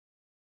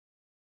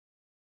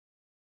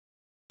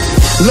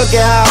Look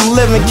at how I'm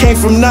living, came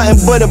from nothing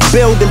but a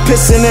building,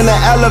 pissing in the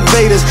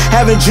elevators,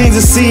 having dreams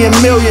of seeing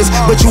millions,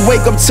 but you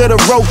wake up to the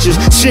roaches,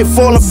 shit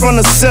falling from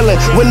the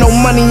ceiling, with no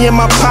money in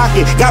my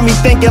pocket, got me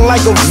thinking like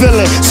a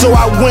villain. So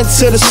I went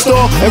to the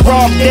store and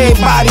robbed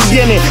everybody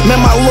in it. Met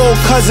my little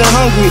cousin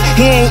hungry,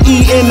 he ain't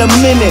eat in a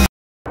minute.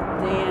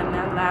 Damn,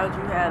 that loud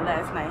you had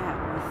last night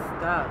had me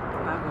stuck.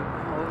 I'm not gonna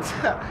hold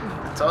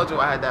you. I told you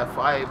I had that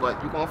fire,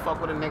 but you gonna fuck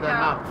with a nigga or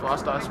not before I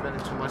start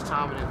spending too much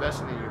time and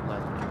investing in you.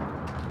 Like,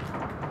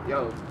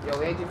 yo,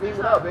 AGB,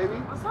 what up, baby?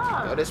 What's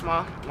up? Yo, this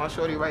my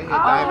shorty right here, Oh,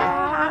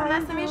 Diamond.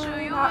 nice to meet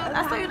you.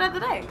 I saw you the other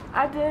day.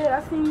 I did.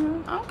 I seen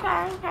you.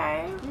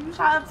 Okay. You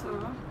tried to.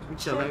 You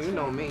chillin', you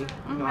know me.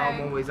 You know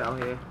I'm always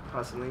out here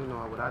hustling. You know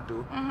what I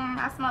do.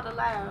 I smell the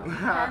loud.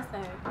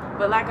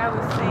 But like I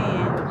was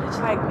saying, bitch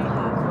like me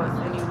gonna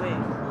cost anyway.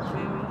 You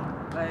feel me?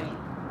 Like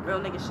real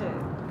nigga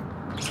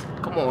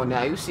shit. Come on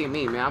now, you see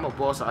me, man. I'm a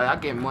boss out here. I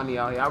get money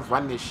out here. I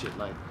run this shit.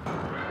 Like,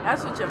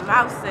 that's what your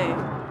mouth say.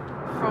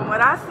 From what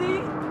I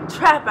see,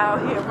 trap out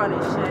here running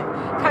shit.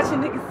 Got your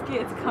niggas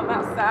scared to come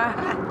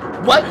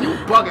outside. What? You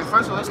bugging?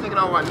 First of all, this nigga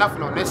don't run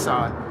nothing on this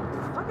side.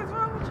 What the fuck is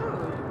wrong with you?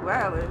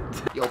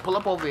 Wildin'. Yo, pull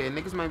up over here.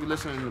 Niggas might be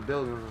listening in the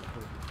building.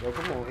 Yo,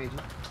 come on, AG.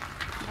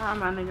 Nah,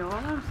 my nigga, all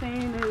I'm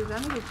saying is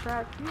that nigga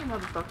trap, he a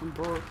motherfucking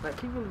boss. Like,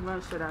 he really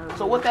run shit out of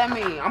So what that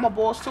mean? I'm a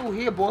boss too.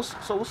 He a boss.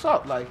 So what's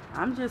up? Like,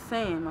 I'm just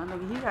saying, my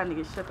nigga, he got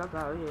niggas shook up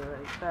out here.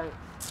 Like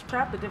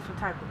trap a different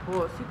type of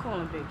boss. He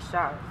calling big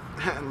shots.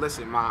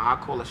 listen, ma, I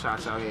call the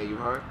shots out here. You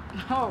heard?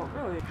 Oh,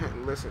 really?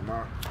 Listen,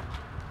 ma.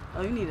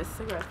 Oh, you need a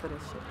cigarette for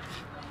this shit.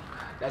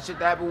 That shit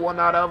that happened one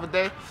night the other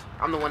day,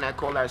 I'm the one that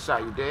called that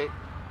shot. You dig?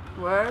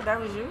 Word? That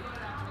was you?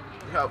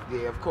 Help,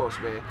 yeah, of course,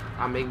 man.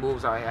 I make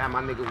moves out here. I had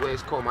my nigga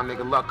Wiz call my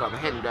nigga Luck up and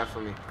handle that for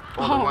me.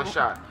 All in one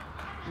shot.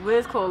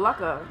 Wiz called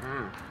Luck up?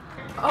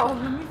 Oh,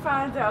 let me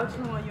find out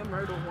you on your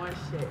murder one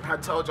shit. I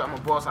told you I'm a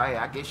boss out here.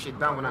 I get shit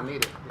done when I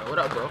need it. Yo, what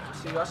up, bro?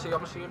 See you. I'm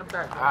gonna see you in the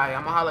back. Alright,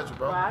 I'ma holler at you,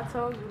 bro. Well, I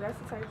told you that's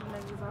the type of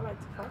niggas I like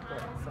to fuck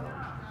with, so.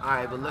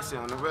 Alright, but listen,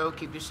 on the real,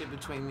 keep this shit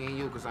between me and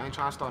you, cause I ain't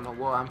trying to start no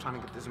war. I'm trying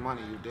to get this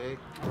money, you dig?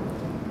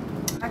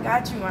 I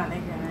got you, my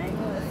nigga. I ain't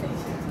gonna say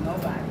shit to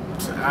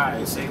nobody.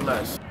 Alright, say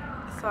less.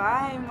 So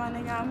alright, my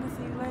nigga, I'm gonna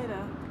see you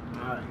later.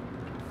 Alright.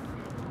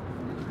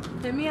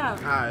 Hit me up.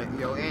 Alright,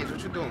 yo, Ange,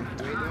 what you doing?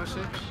 You ain't doing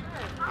shit?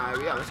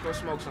 Alright, yeah, let's go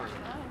smoke something.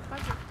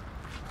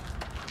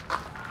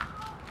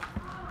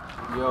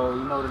 Yo,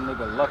 you know the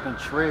nigga Luck and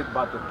Trig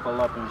about to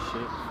pull up and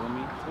shit, feel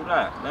me? Who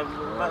that? Never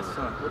your best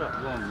son. Who that?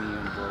 You and me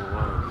and bro,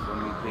 feel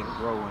me? Big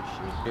bro and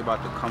shit. They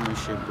about to come and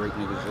shit, break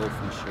niggas off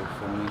and shit,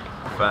 feel me?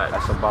 Fact.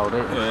 That's about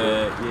it.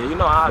 Yeah, you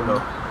know how I do.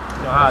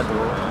 You know how I do,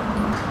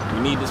 man.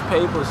 You need this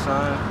paper,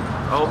 son.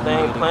 I hope they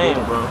ain't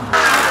playing, bro.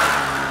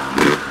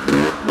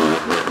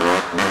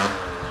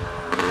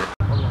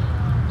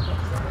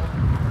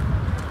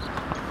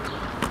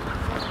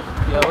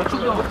 Yo, what you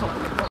doing?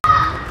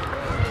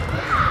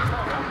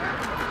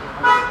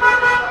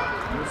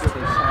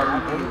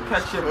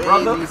 Catch your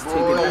brother.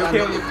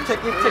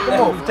 Take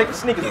them off. Take your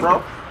sneakers, bro.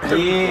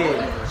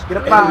 Yeah. Get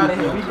up out of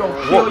here. We gon'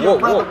 kill your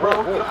brother,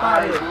 bro. Get up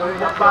out of here, bro.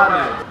 Get up out of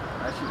here.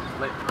 That shit was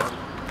lit, bro.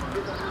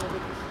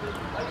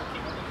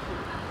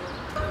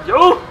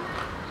 Yo!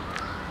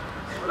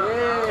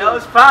 Yo,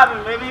 it's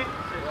poppin', baby.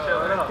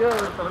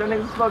 Good. What that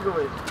nigga fucking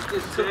with?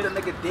 Just took the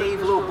nigga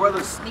Dave's little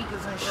brother's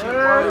sneakers and shit,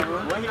 bro.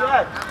 Where he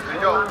at? Hey,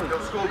 yo,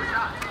 Scooby.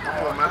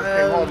 Come on, man. I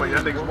came home, man.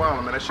 Y'all niggas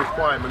wildin', man. That shit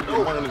quiet, man. Get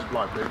money on this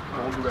block, baby.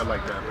 Don't do that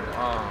like that, man.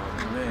 Oh,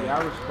 man. Yeah,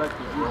 I respect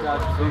it. You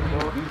guys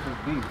beef is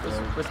beef, bro.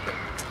 Respect.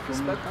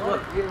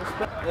 Look,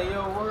 hey,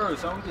 yo,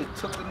 words. So we just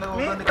took the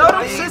nose on the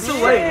shits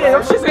away, bro.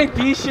 Them shits ain't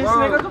these shits,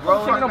 nigga. Them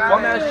fucking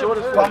bum-ass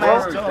shorts.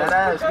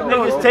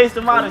 Niggas taste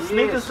them out of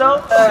sneakers,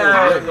 though.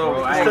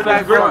 I took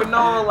that grip and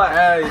all that.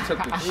 Hey, took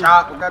the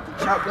chop. I got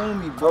the chop on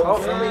me, bro.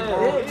 Feel me, bro?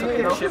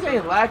 Niggas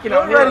ain't lacking You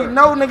out here. already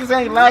know niggas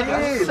ain't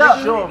lacking. What's up?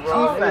 Sure,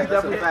 bro.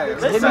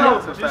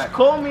 Listen, just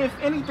call me if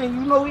anything.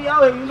 You know we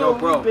out here. You know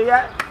where we be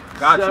at.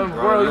 Got you,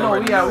 bro. You know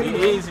we out. We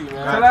easy,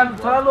 man.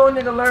 Tell that little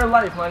nigga learn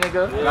life, my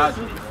nigga. Got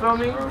you. You feel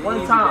me?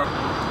 One time.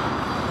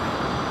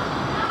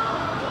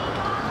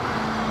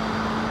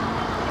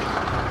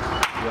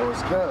 Yo,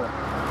 what's good?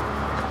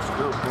 What's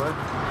good, boy?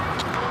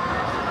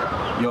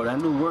 Yo, that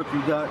new work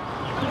you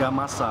got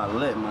my side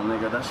lit, my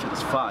nigga. That shit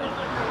is fire.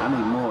 I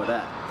need more of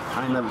that.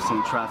 I ain't never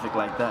seen traffic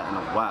like that in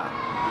a while.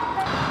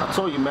 I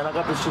told you, man, I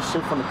got this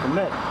shit from the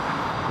Connect.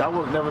 That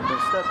work never been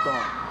stepped on.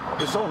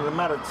 It's only a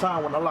matter of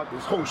time when I lock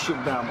this whole shit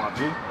down, my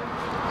G.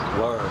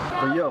 Word.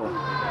 But yo,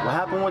 what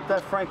happened with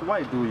that Frank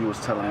White dude you was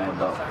telling me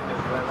about?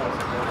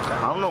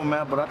 I don't know,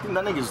 man, but I think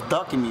that nigga's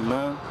ducking me,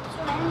 man.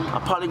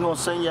 I'm probably gonna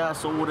send your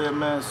ass over there,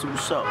 man, see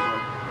what's up,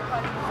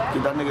 man.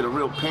 Give that nigga the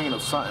real pain or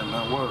something,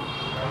 man, word.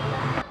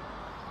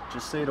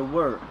 Just say the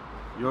word.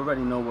 You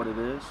already know what it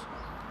is.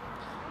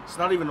 It's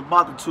not even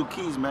about the 2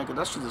 keys, man, because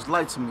that shit is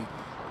light to me.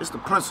 It's the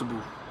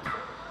principle.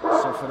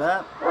 So for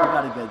that, you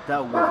gotta get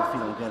dealt with if he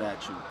don't get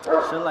at you.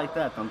 Shit like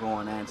that don't go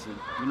unanswered.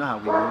 You know how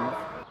we move.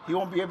 He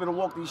won't be able to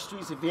walk these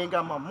streets if he ain't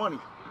got my money.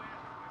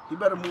 He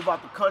better move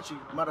out the country.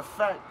 Matter of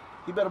fact,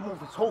 he better move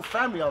his whole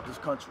family out this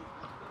country.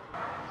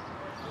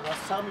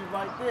 That's Tommy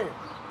right there.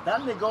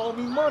 That nigga owed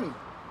me money.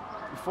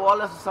 Before I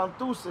left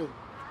Santurce,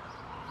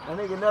 that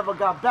nigga never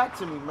got back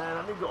to me, man.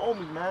 That nigga owed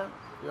me, man.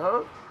 You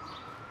heard?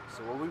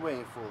 So what we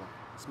waiting for?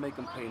 Let's make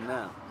him pay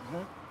now.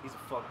 He's a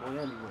fuckboy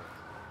anyway.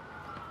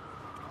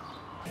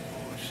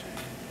 Oh, shit.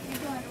 You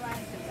going to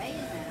ride the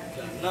rail now?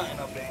 Got nothing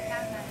up there.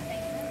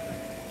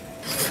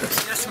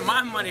 That's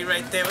my money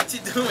right there. What you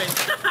doing?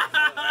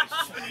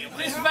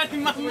 Who's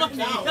spending my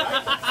money?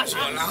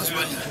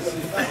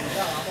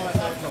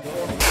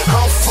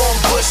 I'm from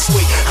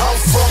Bushwick, I'm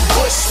from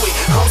Bushwick,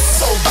 I'm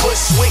so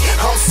Bushwick,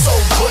 I'm so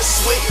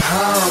Bushwick,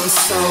 I'm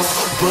so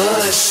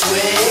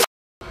Bushwick.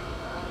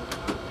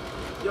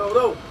 Yo,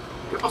 bro,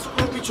 ¿qué pasó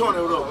con los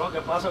pichones, bro?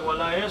 ¿Qué pasa?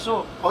 Guarda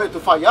eso. Oye, tú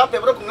fallaste,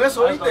 bro, con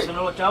eso, ¿viste? Si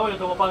no los chavos, yo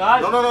te voy a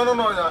pagar.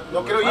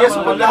 No quiero ir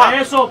eso, pendeja.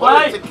 Eso,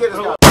 bye. Si quieres,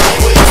 ya.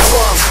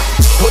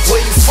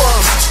 Where you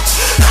from?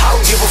 I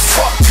don't give a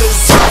fuck,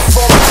 cause I'm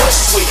from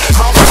Bushwick,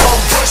 I'm from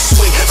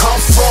Bushwick, I'm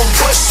from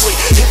Bushwick.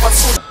 If I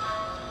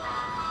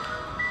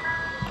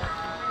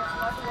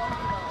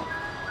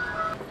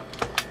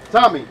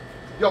Tommy.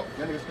 Yo,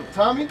 that nigga's from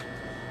Tommy?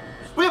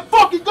 Put your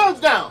fucking guns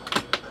down!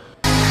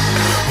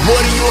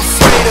 What are you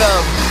afraid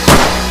of?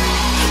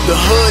 The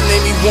hood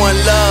made me want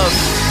love.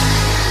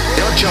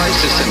 Your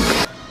choice is simple.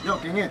 Yo,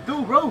 ¿quién es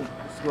tú, bro?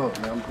 What's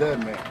good, man? I'm dead,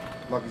 man.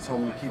 Lucky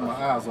told me to keep my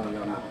eyes on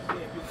y'all niggas.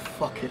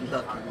 Fucking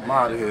lucky. I'm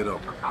out of here, though.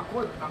 Lucky,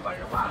 bro.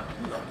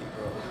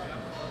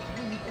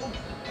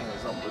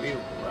 That's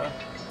unbelievable, man.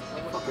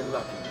 Fucking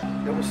lucky.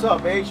 Yo, what's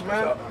up, H,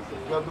 man?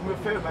 Yo, do me a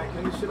favor, man.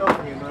 Clean this shit up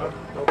for me, man.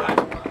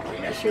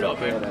 Clean that shit up,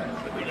 man. Look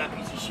at that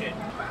piece of shit.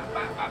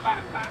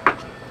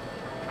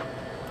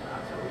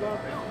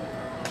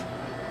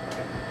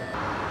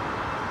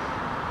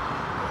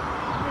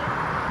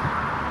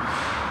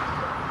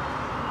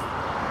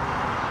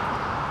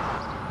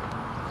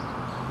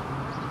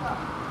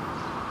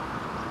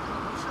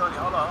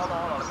 Hold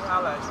on. Let me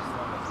holler at you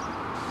for a minute.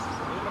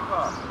 Get in the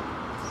car.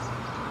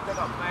 You think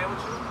I'm playing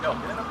with you? Yo,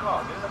 get in the car.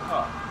 Get the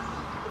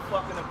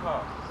fuck in the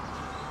car.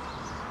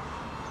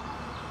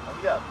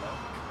 Hurry up, man.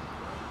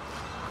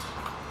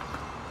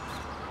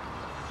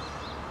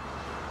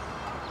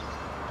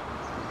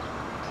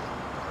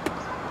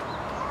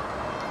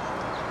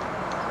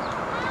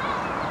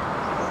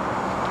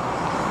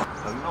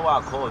 Now, you know why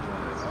I called you in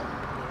here, man?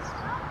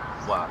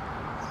 Why?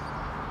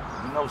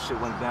 You know shit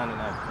went down in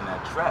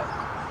that trap.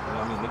 You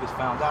know what I mean? Niggas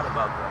found out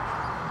about that.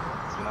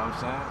 You know what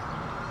I'm saying?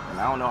 And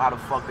I don't know how the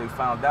fuck they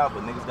found out,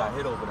 but niggas got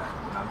hit over that.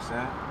 You know what I'm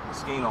saying?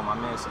 Skino, my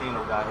man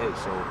Skino got hit,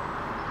 so,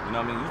 you know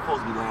what I mean? You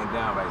supposed to be laying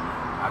down right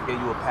now. I gave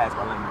you a pass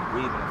by letting you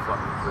breathe in the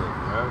fucking crib,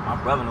 you heard? My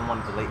brother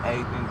wanted to lay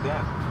everything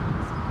down.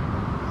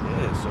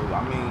 Yeah, so, I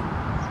mean,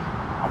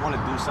 I want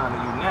to do something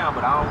to you now,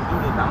 but I don't do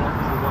this. I don't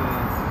do the women,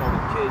 you know,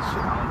 the kids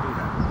shit. I don't do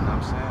that. You know what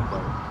I'm saying?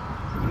 But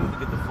you need to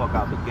get the fuck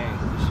out the game,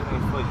 because this shit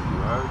ain't for you,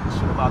 you heard? This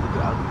shit about to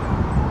get out the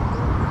game.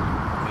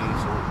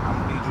 So I'm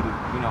gonna need you to,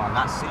 you know,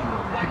 not see you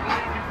no more. You know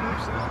what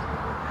I'm saying?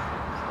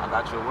 I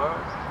got your word?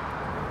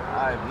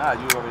 Alright, if not,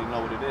 you already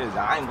know what it is.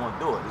 I ain't gonna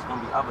do it. There's gonna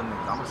be other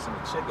niggas. I'm gonna send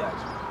a chick at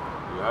you.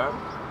 You heard?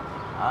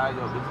 Alright,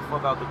 yo, get the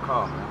fuck out the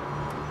car, man.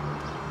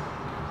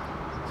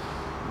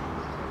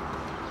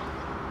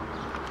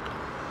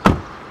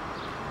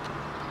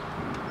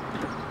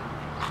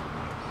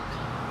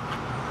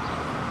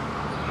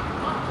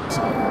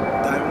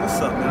 Diamond,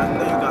 what's up, man? I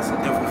know you got some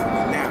info for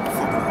me now.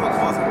 Fucking hook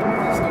wasn't.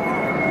 What's going on?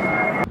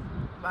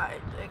 My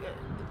nigga,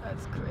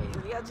 that's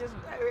crazy. I just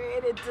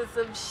ran into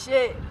some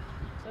shit.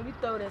 Let me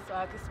throw this so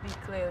I can speak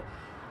clear.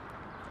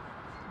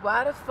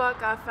 Why the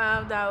fuck I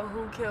found out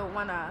who killed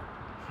One Eye?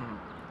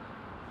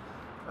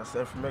 That's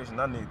the information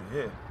I need to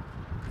hear.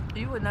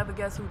 You would never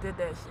guess who did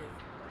that shit.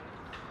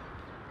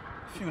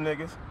 A few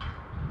niggas.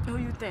 Who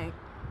you think?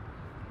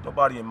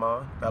 Nobody in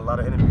mind. Got a lot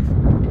of enemies.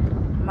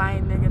 My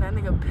nigga, that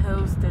nigga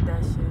Pills did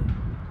that shit.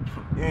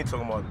 You ain't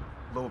talking about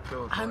little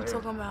pills. I'm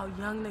talking about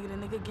young nigga, the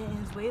nigga getting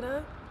his weight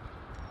up.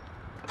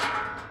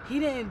 He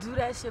didn't do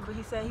that shit, but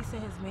he said he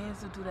sent his mans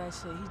to do that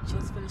shit. He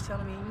just finished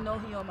telling me, you know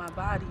he on my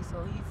body,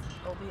 so he's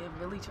over here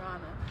really trying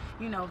to,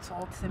 you know,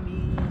 talk to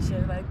me and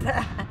shit like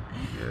that.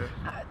 Yeah.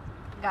 I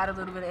got a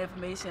little bit of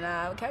information.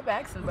 I kept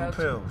asking about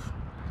pills.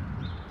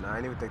 Nah, I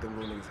didn't even think them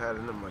little niggas had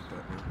in them like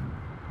that, man.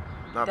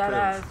 Not that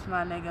pills. ass,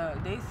 my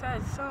nigga. They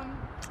said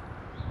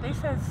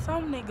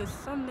some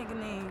nigga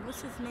name.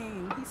 What's his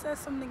name? He said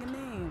some nigga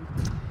name.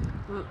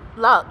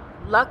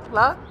 Lucky?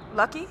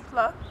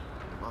 Luck?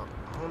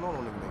 I don't know no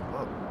nigga named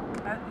Luck.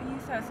 He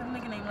said some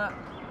nigga named Luck.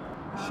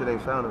 Shit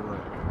ain't sounding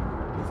right.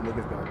 These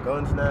niggas got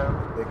guns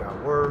now. They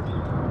got word.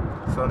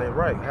 Something ain't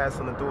right. Had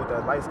something to do with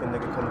that light-skinned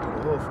nigga coming through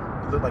the hood.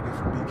 He looked like he was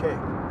from BK.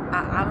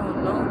 I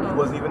don't know. He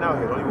wasn't even out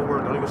here. Don't even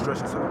worry. Don't even stress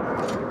yourself. I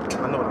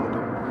know what I'm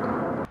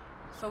gonna do.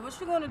 So what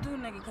you gonna do,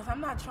 nigga? Cause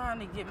I'm not trying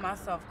to get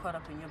myself caught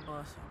up in your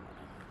bullshit.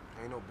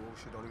 Ain't no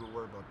bullshit. Don't even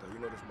worry about that. You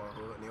know this my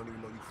hood, and they don't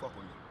even know you fuck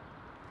with me.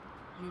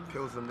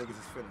 Pills them niggas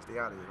is finished. They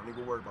out of here. Don't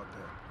even worry about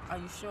that. Are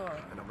you sure?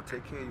 And I'm gonna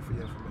take care of you for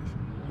your information.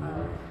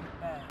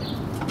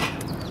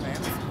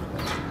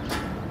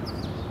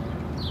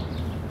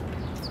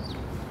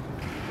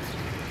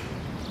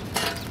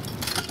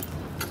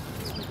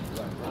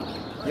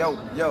 Yo.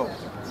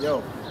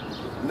 You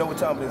know what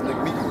time it is,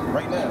 nigga? Meet me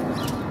right now.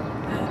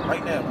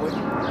 Right now, boy.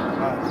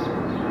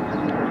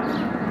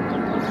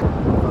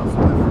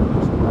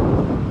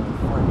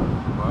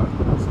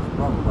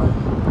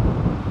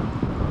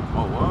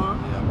 Oh, what?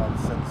 Yeah, I'm about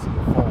to send this to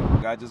your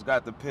phone. I just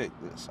got the pic.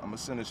 I'm gonna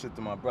send this shit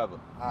to my brother.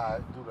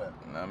 Alright, do that.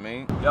 You know what I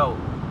mean? Yo,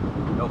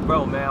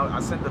 bro, man, I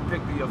sent the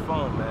pic to your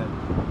phone, man.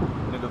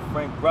 Nigga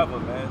Frank brother,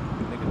 man.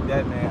 Nigga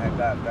that man had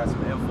got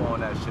some info on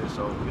that shit.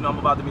 So, you know I'm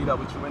about to meet up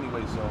with you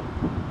anyway, so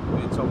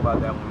we'll talk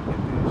about that when we get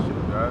there and shit,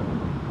 alright?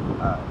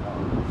 Alright,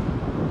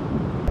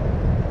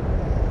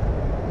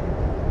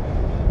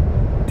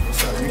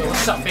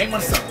 What's up, man?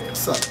 What's up?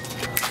 What's up?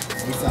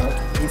 Peace out.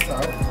 Peace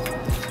out.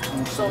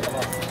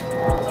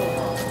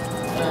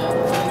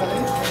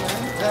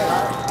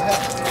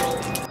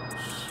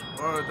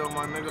 Word though,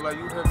 my nigga, like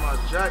you hit my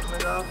jack,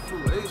 nigga. I flew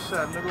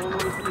ASAP, nigga, all the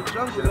way from the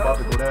jungle. Shit about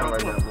to go down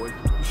right now, boy.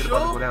 Shit about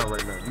to go down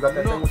right now. You got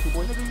that thing with you,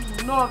 boy?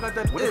 Nigga, you know I got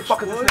that Where the itch,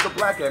 fuck is boy. this nigga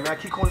Black at, man? I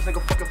keep calling this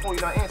nigga fucking phone,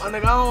 you not answering. My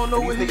nigga, I don't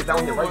know what these he's niggas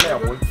down here right now,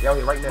 boy. They out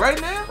here right now.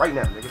 Right now? Right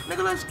now, nigga.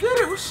 Nigga, let's get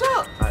it. What's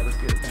up? Alright, let's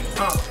get it. He's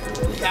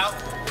out.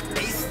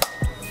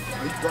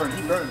 He's burning.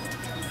 He's burning.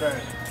 He's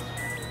burning.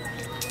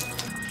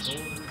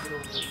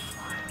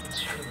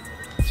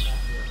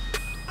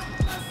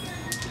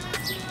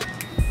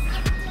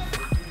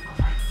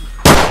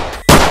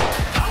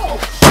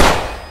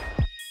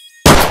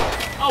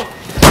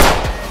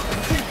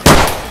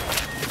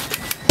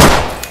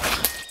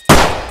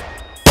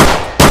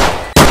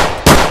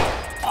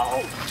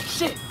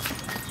 Shit!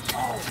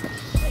 Oh,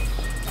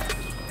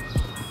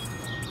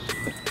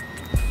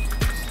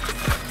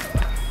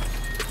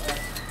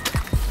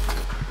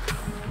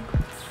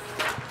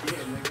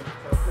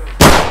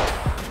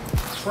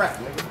 Trap,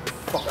 nigga.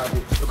 Fuck out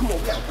here. Yo, come on,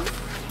 get out, boy.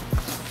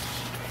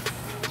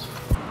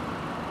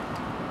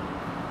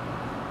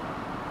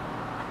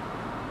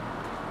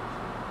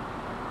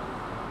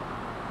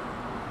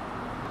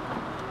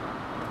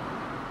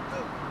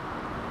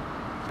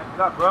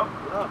 What up, bro?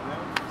 What up, man?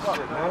 What's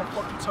up, man?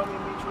 Fuck you told me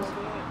to meet you over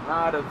here.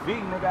 Nah, the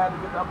V, nigga, I had to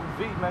get up the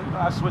V, man. You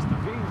know, I switched the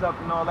V's up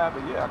and all that,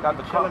 but yeah, I got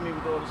the car. Killing me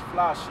with all this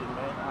fly shit,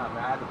 man. Nah,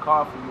 man, I had the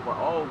car for you, but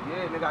oh,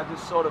 yeah, nigga, I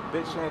just saw the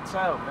bitch in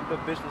town. Remember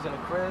the bitch was in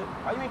the crib?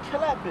 Why you ain't kill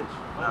that bitch?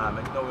 Nah,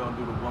 man, you know we don't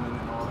do the woman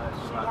and all that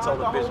shit. I lied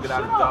told the the bitch whole get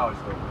out of shit up. Dodge,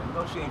 though, man. You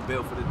know she ain't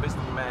built for this. Bitch,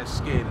 the man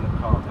scared in the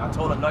car. I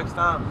told her next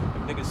time,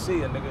 if niggas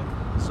see her, nigga,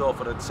 it's all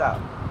for the top.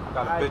 I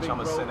got a bitch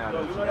I'ma send out.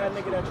 Yo, you know that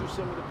nigga that you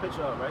sent me the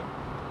picture of, right?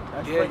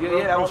 That's Yeah,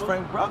 Frank that was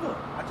brother? Frank's brother.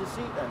 I just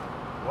seen that.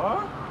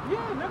 What?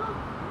 Yeah, nigga.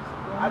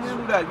 I just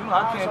do that. You know,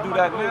 I can't do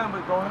that now,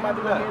 but go I'm about ahead to and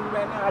do go that. handle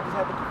that now. I just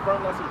had to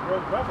confirm that's his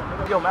real brother,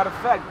 nigga. Yo, matter of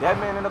fact, that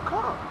man in the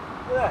car.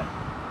 Look at that.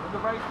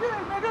 Nigga right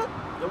there, nigga.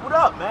 Yo, what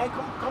up, man?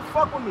 Come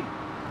fuck with me.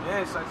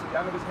 Yeah, it's like, so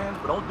y'all niggas hands,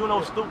 but don't do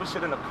no stupid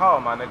shit in the car,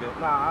 my nigga.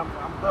 Nah, I'm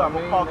good. I'm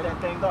gonna park that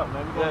thing up,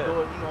 man. We gonna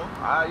do it, you know.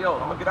 Alright, yo,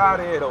 I'm gonna get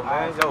out of here though,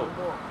 man. Yo,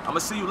 I'm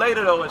gonna see you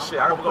later though and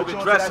shit. I gotta go get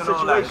dressed and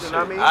all that shit.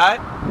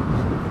 Alright?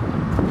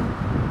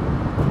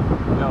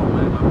 Yo,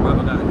 man, my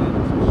brother gotta handle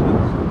some shit. You know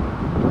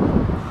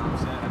what I'm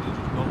saying? I need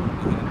you to go and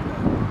handle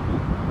that.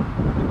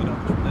 We'll get up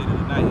with you later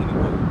tonight anyway. You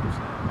know what I'm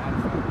saying? Matter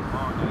of fact, it's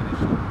all night and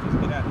shit. Just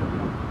get out of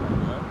here.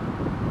 Alright?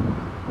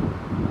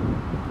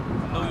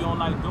 I know you don't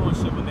like doing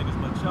shit with niggas,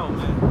 but yo,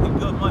 man, he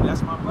good money.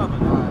 That's my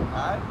brother.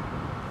 Alright?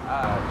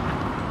 Alright.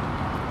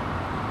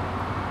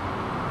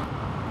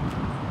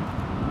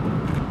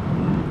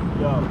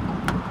 Yo.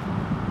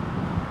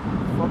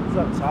 Fuck is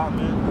up, Tom,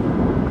 man?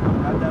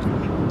 Got that for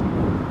me?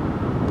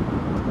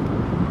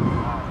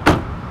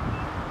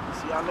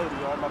 See y'all later,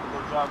 y'all. I'm about to go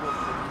drive over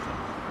there.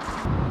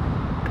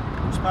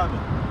 What's poppin'?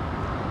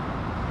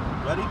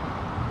 Ready?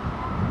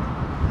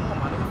 Come on,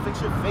 my nigga. Fix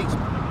your face,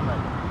 my nigga.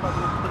 Like, you about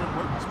to go put in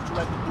work. That's what you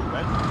like to do,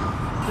 right?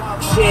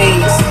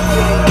 Shades,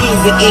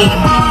 easy eat,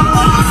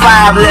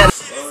 5 letters.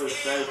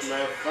 Thanks,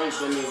 man. Frank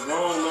done me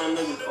wrong, man.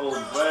 Niggas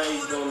old brag,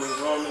 you doing me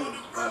wrong. Niggas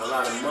got a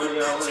lot of money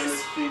out here in the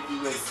street. You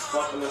been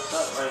fucking us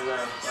up right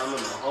now. I'm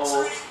in the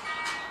hole.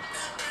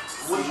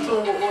 What you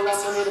doing with all that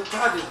money in the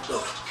project,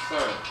 though?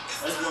 Son,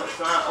 that's what,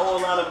 son, I owe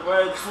a lot of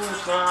bread too,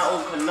 son. I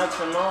owe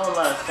connection and all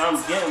that. So I'm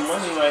getting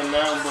money right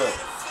now, but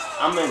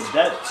I'm in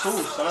debt too,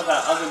 son. I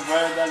got other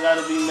bread that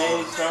gotta be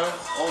made, son.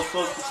 All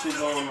sorts of shit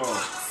going on.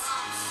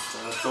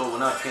 I thought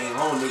when I came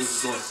home, niggas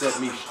was gonna set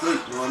me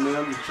straight, you know what I mean?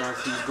 I'm just trying to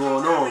see what's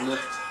going on, man.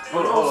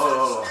 Hold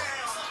on.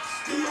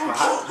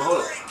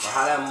 But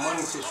how that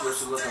money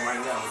situation looking right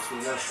now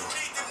between us, though?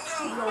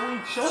 You know, we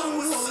chillin',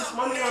 we all this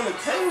money on the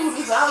table,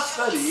 this our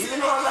study.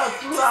 Even though I got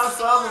few out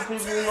to other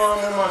people, you know,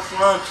 I'm on my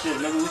slime shit,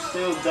 nigga. We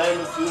still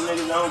dating a few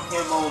niggas, I don't care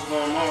about what's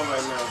going on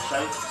right now,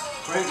 shite.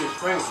 Frank is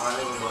Frank, my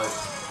nigga, but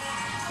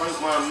Frank,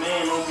 my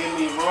man, don't get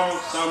me wrong,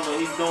 son, but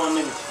he's doing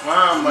niggas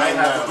slime right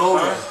now, have to go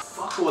son. there.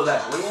 Fuck all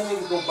that. When y'all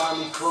niggas gonna buy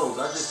me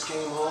clothes? I just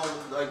came home,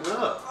 like, what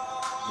up?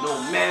 No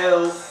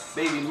mail.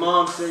 Baby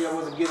mom said I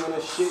wasn't giving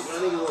her shit. Y'all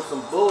niggas on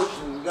some bullshit.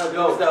 You got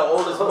all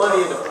this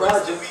money in the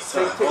project.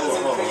 Take care of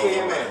your man. Take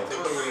care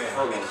of your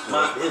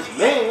man. His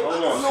man?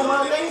 Hold on, you know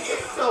my name?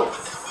 Yo.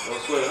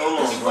 Wait, hold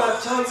on, this is what I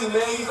tell you,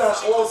 man. You got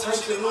all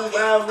types of new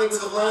wild niggas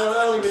around.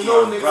 I don't even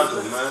know niggas.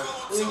 Brother, man.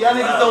 Y'all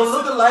niggas don't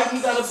look alike.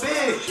 He got a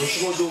big. What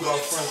you gonna do about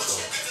Frank,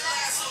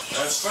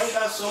 though? Frank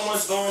got so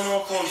much going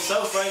on for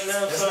himself right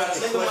now, son.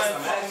 Nigga might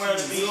fuck around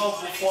and be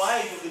off before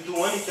I even could do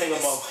anything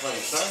about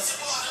Frank, son.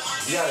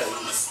 You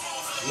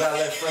gotta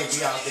let Frank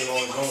be out there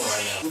on his own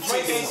right now.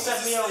 Frank ain't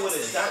set me out with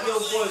it. That your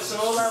boy,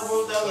 son. All that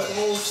work, that was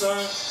move,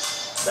 son.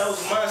 That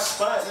was my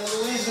spot,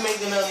 nigga. He's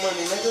making that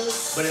money, nigga.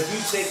 But if you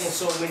taking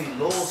so many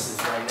losses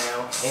right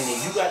now, and then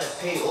you gotta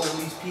pay all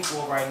these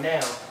people right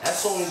now,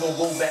 that's only gonna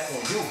go back on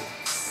you.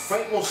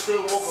 Frank gonna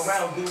still walk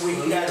around and do what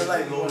he gotta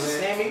do, you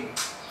understand me?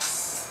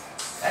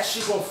 That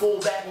shit gonna fall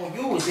back on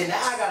you, and then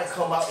now I gotta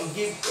come out and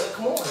give,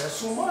 come on,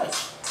 that's too much.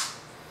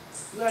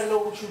 You gotta know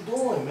what you're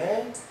doing,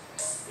 man.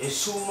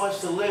 It's too much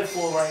to live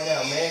for right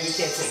now, man. We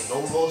can't take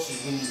no losses,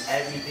 we need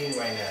everything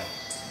right now.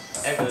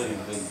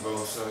 Everything,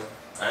 bro, son.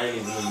 I ain't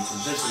even in the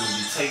position to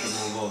be taking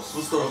no losses.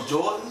 What's those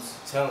Jordans?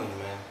 I'm telling you,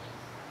 man.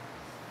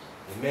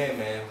 Your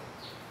man.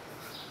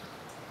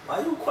 Why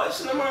you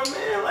questioning my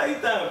man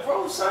like that,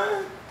 bro,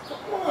 son?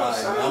 Come on,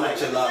 son. I'm gonna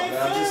chill out,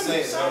 man. I'm just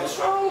saying, man. What's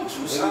wrong with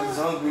you, son? Niggas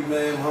hungry,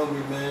 man. I'm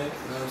hungry, man. You know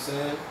what I'm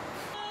saying?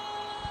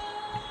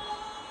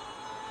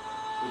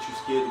 What, you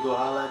scared to go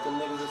holler at them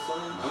niggas or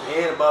something? I'm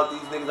hearing about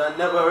these niggas. I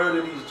never heard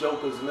of these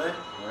jokers, man.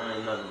 I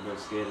ain't never been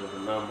scared of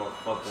another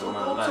motherfucker in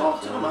my So life.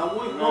 talk to them. I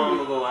wouldn't go.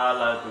 I'm gonna go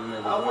holler at them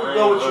niggas. I wouldn't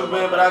go with you,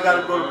 man, but I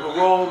gotta go to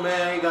parole, man.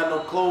 I ain't got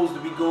no clothes to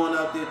be going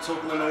out there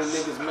talking to those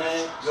niggas,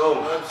 man.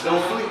 Yo,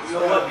 don't sleep.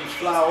 You know what? You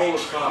fly all the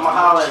time. I'ma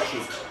holler at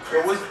you.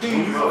 Yo, what's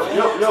D, bro?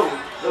 Yo,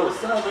 what's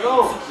up,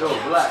 Yo,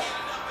 Black.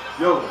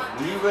 Yo,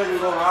 when you ready to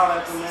go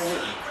holler at them, man, hit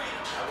me.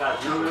 I got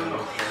you.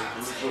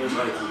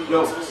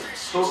 Yo,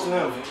 talk to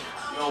him.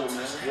 Yo,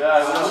 man. Yeah, I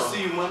wanna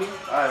see you, money.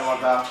 Alright, my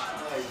guy.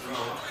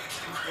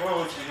 What's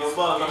wrong with you, yo,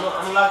 boss?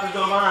 I'm locking the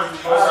door behind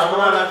you, bro. I'm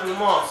gonna lock you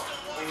tomorrow.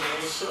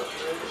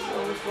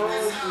 What's wrong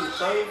with you,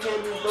 son? You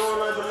can't be doing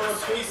like the other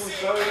people,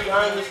 son.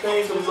 I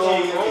understand the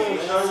going on,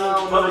 son.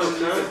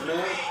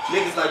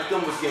 Niggas like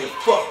them was getting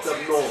fucked up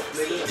north,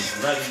 nigga.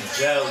 Nutty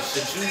jail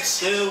shit. You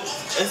still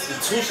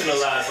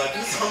institutionalized. Like,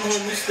 you come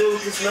home, you still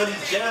with this nutty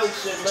jail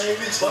shit,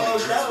 man. You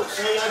bugged out,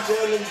 son. Y'all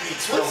jail niggas be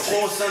twisted.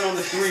 All son on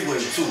the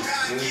three-way, too.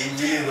 We need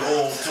to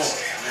all talk.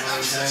 You know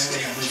what I'm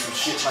saying? We do some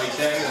shit like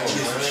that.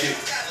 We get some shit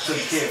so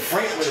you can't.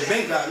 Frank would have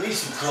been got me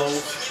some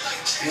clothes.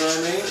 You know what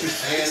I mean?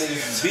 And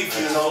niggas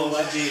beefing and all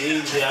that. Be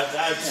easy. I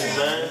got you,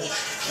 man.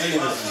 And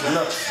niggas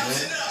nuts,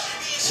 man.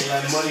 They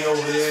like money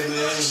over there,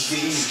 man. Get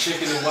eating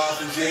chicken and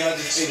waffles. I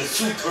just ate a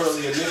soup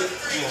earlier, nigga.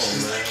 Come on,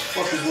 man.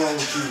 What is wrong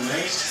with you,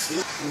 man?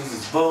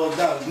 Niggas bugged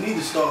out. You need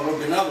to start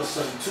working out or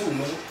something too,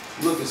 man.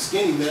 Looking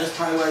skinny, man. That's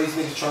probably why these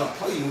niggas trying to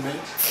play you, man.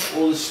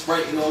 All this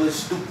Sprite and all this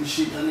stupid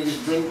shit y'all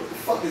niggas drink. What the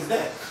fuck is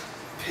that?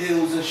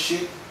 Pills and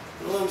shit.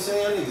 You know what I'm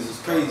saying? Y'all niggas is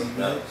crazy,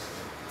 man.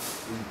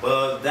 You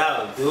bugged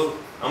out, dude.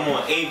 I'm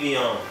on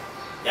Avion.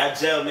 Y'all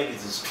jail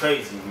niggas is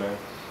crazy, man.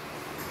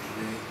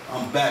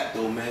 I'm back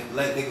though, man.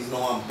 Let niggas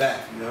know I'm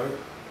back, you heard?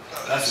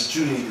 That's what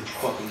you need to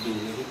fucking do,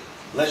 nigga.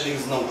 Let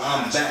niggas know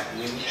I'm back,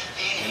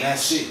 nigga. And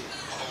that's it.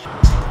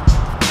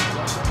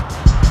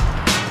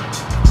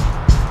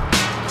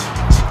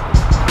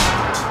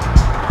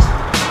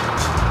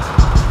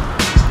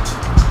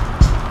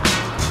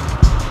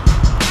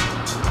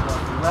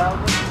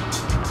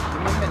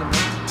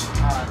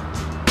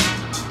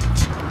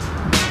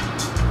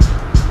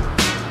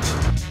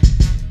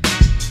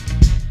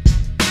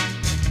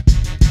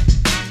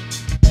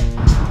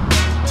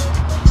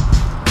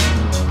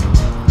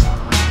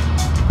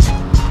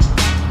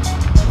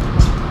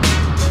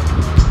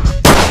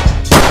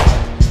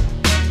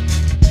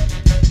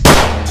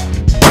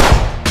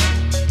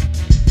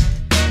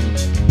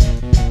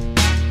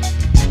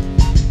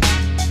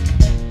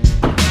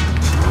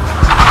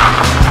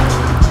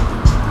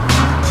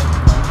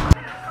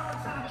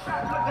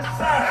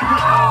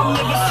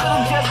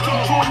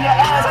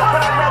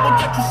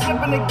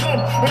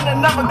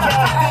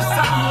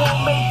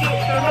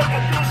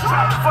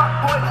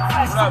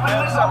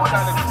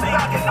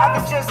 I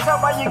can just tell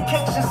by your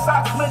kicks and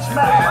socks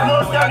mismatched.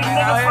 Little dirty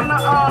nigga from the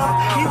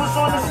he was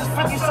on this is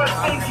 50 certain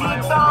things he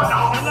had done.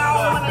 And I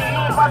don't wanna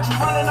hear about you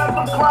running up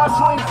the crowd,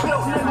 you ain't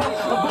built, nigga.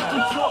 But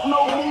you talk no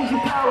moves, you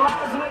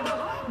paralyzed, nigga.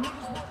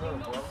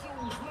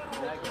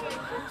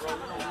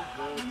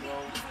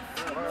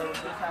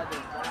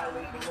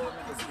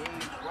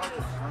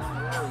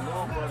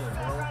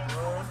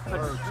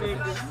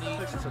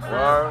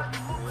 Word.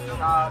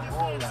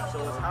 So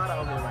it's hot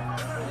out here right now.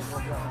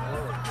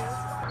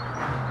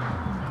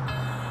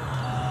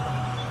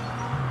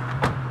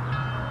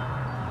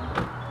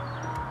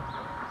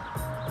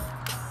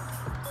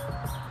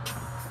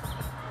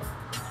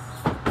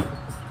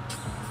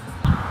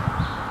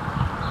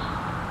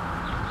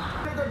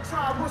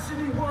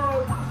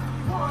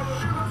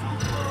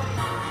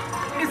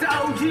 It's an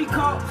OG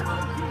call.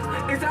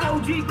 It's an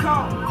OG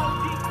call.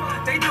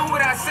 They do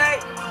what I say.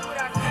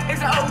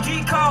 It's an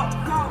OG call.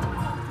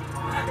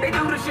 They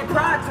do this shit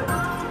prior to.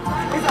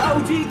 It's an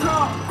OG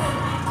call.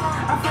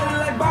 I feel it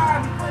like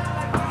Bobby.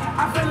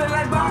 I feeling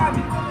like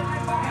Bobby.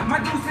 My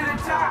dudes to the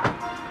top.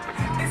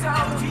 It's an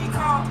OG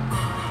call.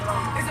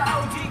 It's an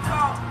OG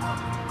call.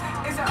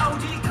 It's an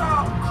OG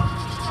call. I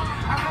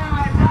feel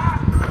like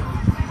Bobby.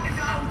 It's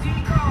an OG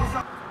call.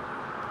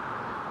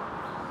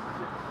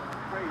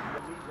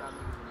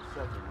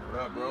 What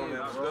up, bro? Man,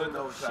 what's good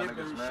though? Shit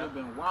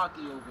been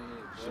wacky over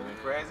here. Shit been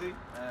crazy?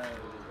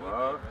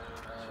 Well,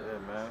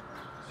 shit, man.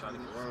 Trying to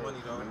get this money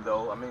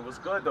though. I mean, what's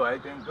good though?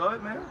 Everything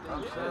good, man?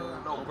 I'm sure.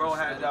 No, bro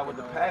had y'all with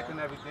the pack and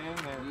everything,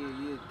 man.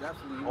 Yeah,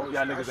 definitely. Hope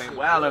y'all niggas ain't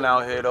wildin'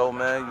 out here though,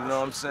 man. You know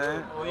what I'm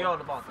saying? Oh, we all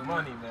about the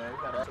money, man.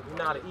 You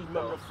know how to eat.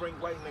 Remember the Frank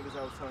White niggas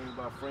I was telling you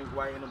about? Frank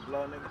White and them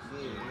blood niggas?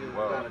 Yeah, we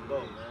gotta go,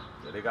 man.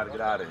 Yeah, they gotta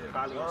get out of here.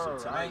 Probably on some I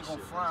tonight ain't gonna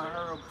shit. front. I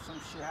heard some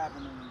shit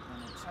happening in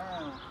the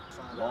town.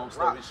 Long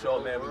story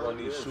short, man, we're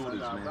gonna need shooters,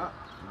 man. We're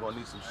gonna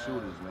need some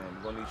shooters, man.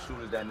 We're gonna need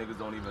shooters that niggas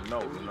don't even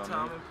know, you know what I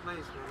mean?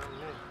 Place,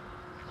 man.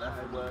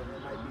 Well, it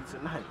might be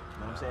tonight. You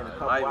know what I'm saying? A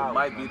couple hours. It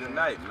might be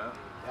tonight, man.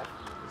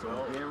 So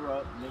gear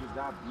up, niggas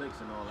got blicks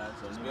and all that.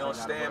 So just be on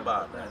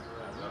standby, man.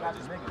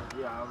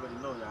 Yeah, I already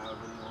know y'all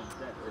already on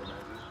that.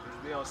 Just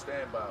be on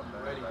standby,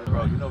 man.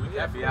 Bro, you know we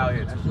can't be out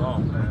here too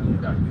long, man. We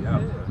gotta be out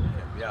here. We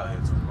can't be out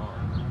here too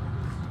long.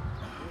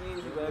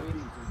 Easy,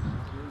 baby.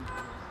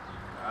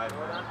 Alright,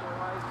 man.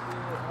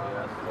 Yeah,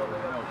 that's what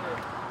we know.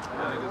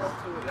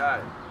 Niggas,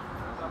 alright.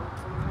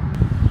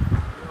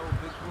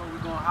 We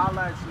gonna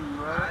holler at you,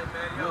 right? Alright,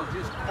 man, yo,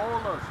 just call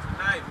us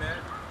tonight, man.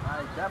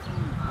 Alright,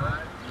 definitely.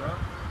 Alright, bro.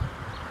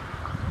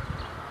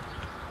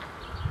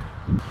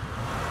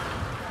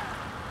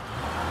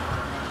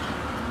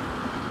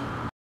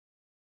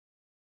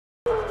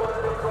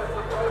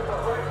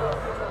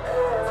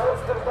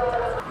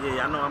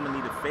 Yeah, I know I'm gonna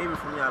need a favor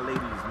from y'all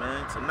ladies,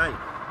 man, tonight.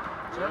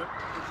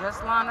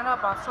 Just lining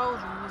up, I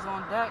told you we was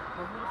on deck,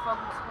 but who the fuck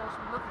we supposed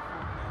to be looking for?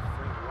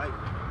 Frank White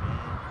nigga,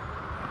 man.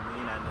 I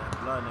mean, that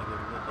blood nigga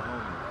with the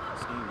homie.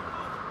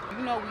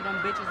 You know we them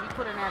bitches, we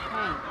put in that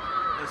pain.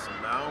 Listen,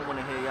 man, I don't want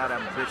to hear y'all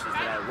them bitches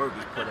that work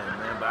is put in,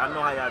 man. But I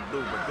know how y'all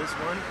do. But this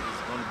one is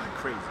gonna be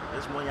crazy.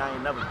 This one y'all ain't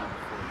never done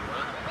before, man.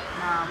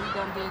 Nah, we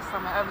done did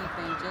some of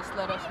everything. Just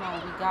let us know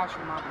we got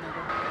you, my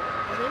nigga.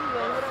 But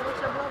anyway, what up with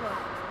your brother?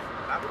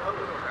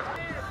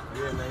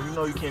 Yeah, man, you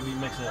know you can't be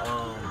mixing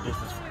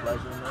business for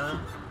pleasure, man.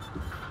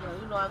 Yeah,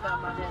 you know I got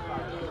my head in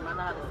the game. I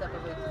know how to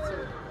separate the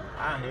two.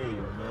 I hear you,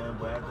 man,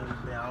 but at the end of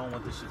the day, I don't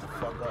want this shit to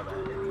fuck up.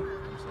 You know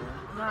what I'm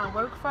saying? Nah,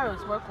 work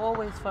first. Work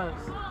always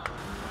first.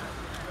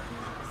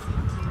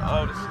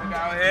 Oh, this nigga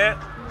out here?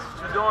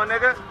 What you doing,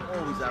 nigga?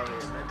 Always out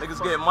here, man.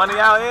 Niggas getting money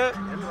out here?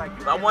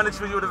 If I wanted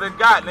you, you would have been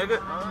got, nigga. You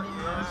know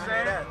what I'm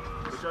saying?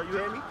 But yo, you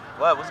hear me?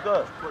 What? What's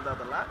good? Pulled out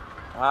the lot?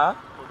 Huh?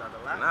 Pulled out the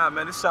lot? Nah,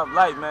 man, this something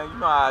light, man. You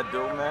know how I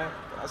do, man.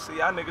 I see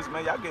y'all niggas,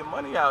 man. Y'all get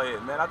money out here,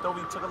 man. I thought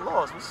we took a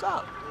loss. What's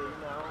up? Yeah, you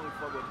know, I only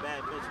fuck with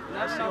bad bitches.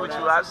 I see what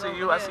you. I see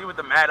you. I see with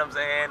the madams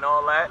and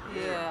all that.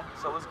 Yeah.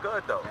 So it's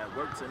good though. At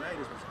work tonight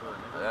is what's good,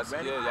 nigga. That's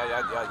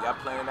y'all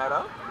playing that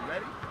up? You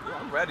ready? Yeah,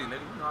 I'm ready,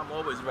 nigga. You know I'm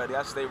always ready.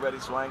 I stay ready,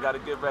 so I ain't gotta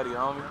get ready,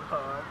 homie.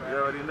 You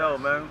already know,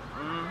 man.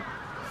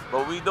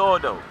 But we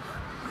doing though.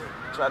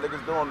 Try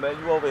niggas doing, man.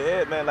 You over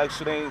here, man. Like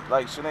shit ain't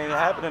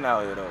happening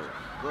out here though.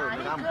 Good, He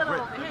nigga, I'm good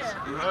grit. over here.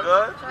 You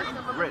good? Trust and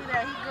believe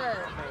that he good.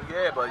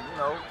 Yeah, but you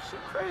know,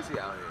 shit crazy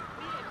out here.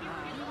 He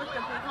with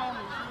the big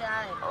homies. He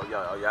alright. Oh,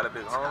 y'all the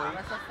big homie?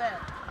 That's a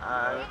fact.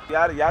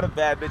 Alright. Y'all the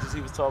bad bitches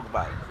he was talking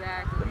about.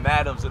 Exactly. The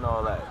madams and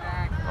all that.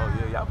 Exactly. Oh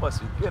yeah, y'all must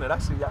be getting it. I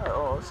see y'all.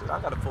 Oh shit, I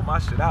gotta pull my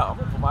shit out. I'm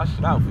gonna pull my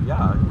shit out for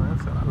y'all. You know what I'm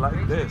saying? I like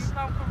Make this. sure you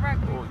come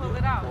correct when you pull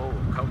it out. Oh,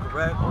 come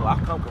correct? Oh, I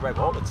come correct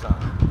all the time.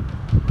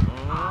 It's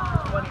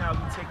funny how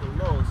we take a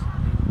loss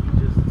and you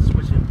just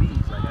switching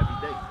beats like every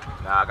day.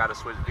 Nah, I gotta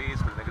switch V's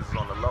because niggas is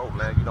on the low,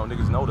 man. You know,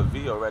 niggas know the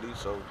V already,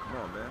 so come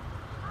on, man.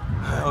 You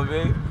know what I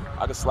mean?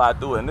 I can slide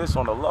through in this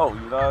on the low,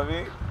 you know what I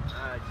mean?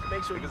 Just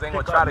make sure niggas you ain't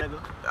gonna pick try up, to. nigga.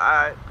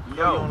 Alright, You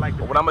know you don't like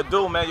the what I'm gonna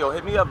do, man, yo,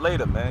 hit me up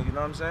later, man. You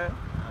know what I'm saying?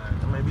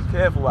 Man, be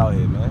careful out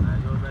here, man.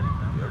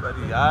 You're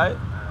ready, alright?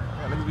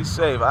 Let me be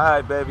safe.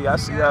 Alright, baby. I'll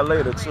see y'all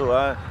later, too,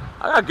 alright?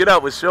 I gotta get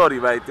up with Shorty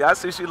right there. I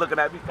see she looking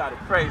at me kind of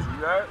crazy,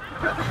 you heard?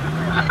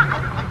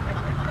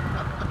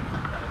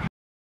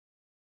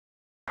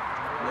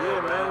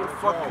 Yeah, man, what the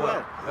fuck you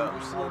at?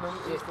 You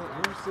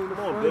seen them?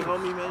 Come on, big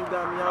homie, man, you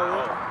got me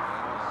out here.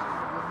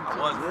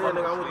 Yeah,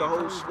 nigga, I'm with the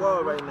whole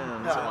squad right now.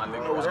 You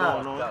know what's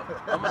going on.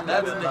 I'm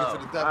another nigga to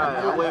the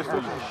top. I'm waiting for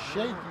you.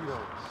 Shaky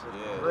though.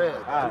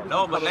 Yeah.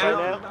 No, but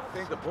now I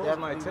think the Bulls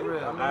might take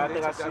it. I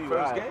think I see you.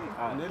 First game.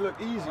 And it look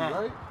easy,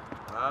 right?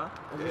 Huh?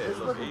 Yeah, It's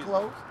looking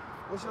close.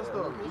 What's your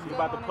story? You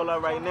about to pull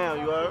up right now,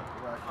 you heard?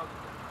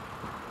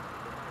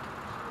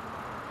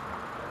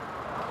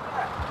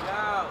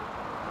 Yo.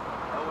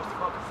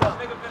 What's up,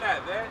 nigga been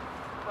at, man?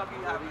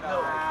 Fucking happy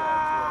know.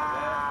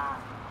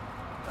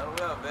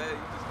 What up, man? You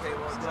just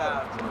came on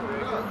time.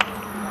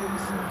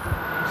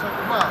 Check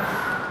them out.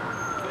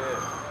 Yeah.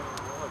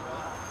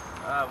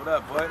 What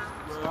up, boy?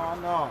 What's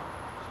going on?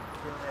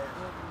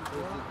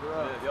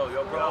 Yo,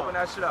 bro, open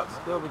that shit up.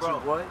 Still with you,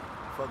 boy.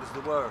 Fuck is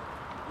the word?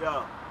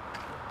 Yo.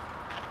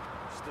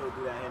 Still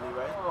do that handy,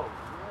 right? Oh,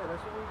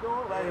 that's what we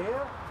doing right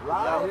here.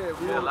 Live. Out here,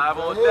 yeah, live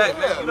on deck,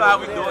 nigga. You know how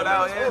we do it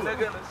out here,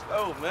 nigga. Let's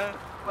go, man.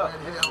 Right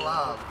here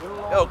live.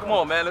 Yo, come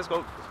on, man. Let's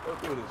go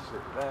do this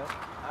shit, man.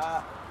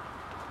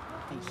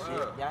 Shit.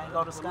 Y'all ain't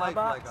go to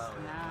Skybox?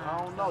 I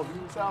don't know.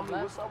 You tell me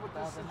what's up with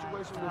this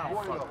situation with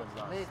Boy though.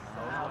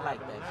 I don't like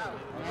that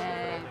shit.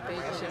 Man,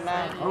 bitch,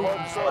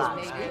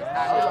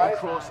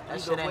 That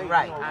shit ain't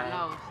right. I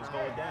know. It's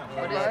going down.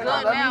 But it's good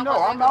Let now. me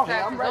know. I'm out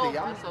here. I'm ready.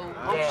 I'm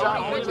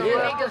Bitches and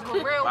niggas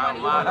with real money.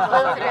 You can go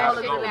to that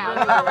shit now.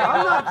 I'm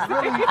not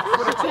really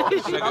for the talk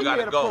shit. I'm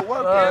here to put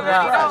work in.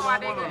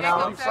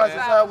 I'm fresh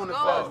as hell when the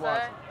feds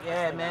watch.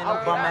 Yeah, man,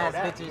 them bum ass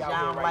bitches y'all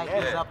don't like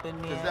is up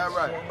in there. Is that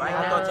right?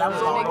 I thought y'all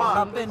was all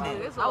up in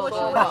there. I wish you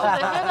would have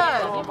hit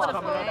us. You would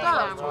have pulled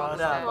up. You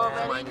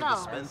already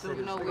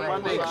know. My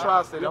nigga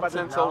Trust it. I'm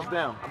 10 toes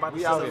down.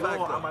 We out here.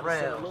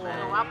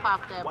 I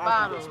popped that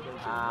bottle.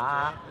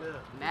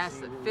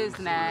 Massive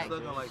Fizznack. You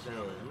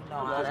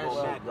know how that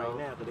shit right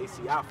now, because they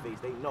see our face,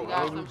 they know. We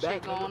got some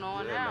shit going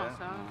on now,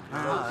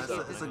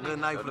 son. It's a good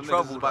night for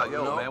trouble, about,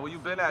 yo, man, where you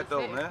been at,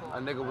 though, man? A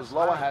nigga was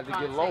low. I had to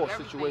get low. A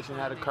situation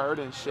had occurred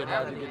and shit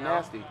had to get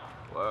nasty.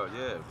 Well,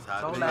 yeah.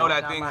 You know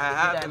that thing had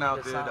happened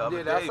out there the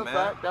other day, man.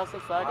 Fact. That's a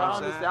fact. I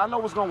understand. I know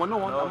what's going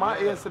on. My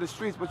ears to the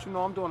streets, but you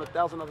know I'm doing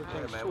 1,000 other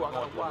things man, too. I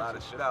gotta a lot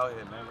of shit out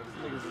here, man.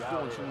 Niggas is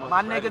doing too much.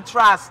 My nigga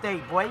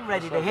Tri-State, boy, he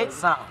ready to hit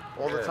something.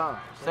 All the time.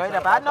 Straight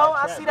up. I know.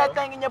 I see that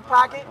thing in your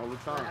pocket. All the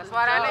time. That's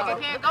why that nigga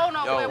can't go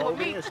nowhere with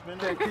me.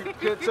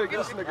 Can't take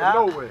this nigga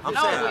nowhere. I'm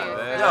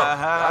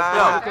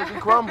saying, Because he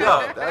crumble.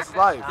 That's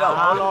life.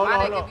 Hold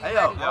on. Hey,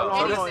 yo.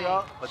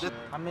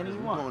 How many you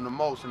You're want? doing the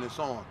most and it's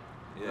on.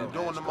 You're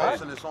doing the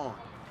most and it's on.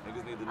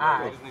 Niggas need to know.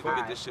 Niggas need to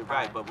get this shit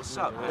right. But what's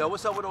up, man? Yo,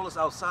 what's up with all this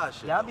outside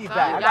shit? Y'all be Son,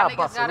 back. I y'all got a niggas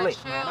bust a gotta lick,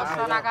 chill, man.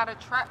 son. I got a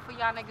trap for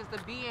y'all niggas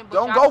to be in, but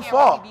Don't y'all go can't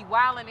far. really be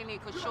wildin' in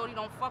it, cause shorty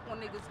don't fuck with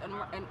niggas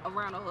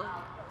around the hood.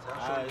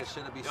 Tell Shorty this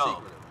shit to be secret,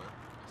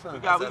 man. We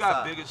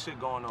got bigger shit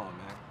going on,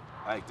 man.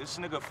 Like this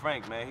nigga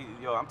Frank, man.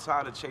 I'm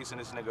tired of chasing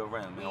this nigga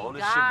around, man. All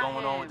this shit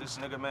going on with this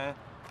nigga, man.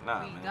 Nah,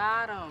 man. We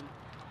got him.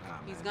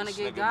 He's man, gonna this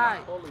get nigga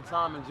got. Only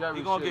Tom and Jerry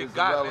He gonna shit get is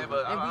got, man. irrelevant.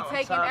 But And we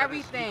taking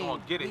everything. He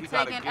gonna get it. We He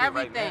gotta taking get it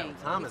right everything.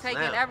 now. We taking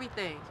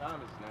everything.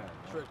 Time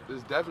is now.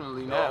 It's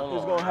definitely No, now. hold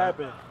What's on, gonna man.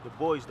 happen? The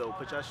boys, though,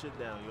 put y'all shit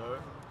down, you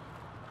heard?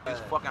 It's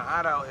fucking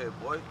hot out here,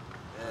 boy.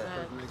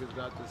 Niggas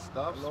got this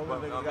stuff. I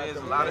mean, there's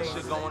a lot of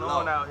shit going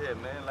on out here,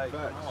 man. Like,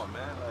 come on,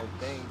 man. Like,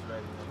 Things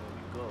right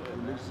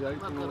now.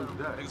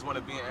 niggas want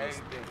to be in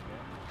everything, man.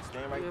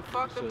 Stand right. Yeah,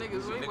 fuck them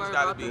niggas. We Niggas worry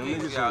gotta about be them.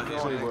 easy out here.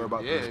 Don't worry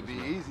about Yeah, this. it'd be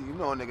easy. You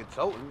know a nigga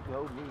toting.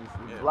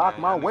 Yeah, Block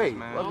man, my niggas, way.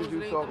 man. What Those did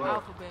you ain't talk them about?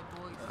 alphabet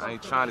boys. I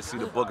ain't trying to see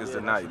the bookers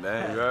tonight,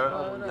 man. You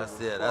heard?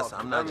 That's it.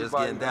 I'm not just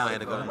getting down here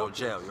to go to no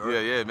jail, you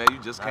heard? Yeah, man. You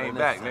just came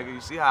back, nigga.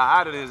 You see how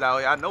hot it is out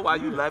here. I know why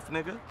you left,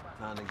 nigga.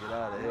 Time to get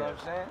out of You know here. what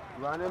I'm saying?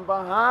 Running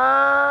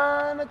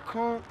behind the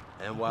coon.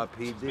 Made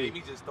NYPD.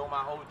 me just throw my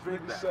whole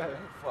drink back. say?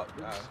 Fuck,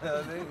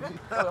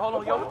 hold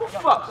on, yo. What the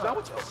fuck, son?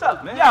 What's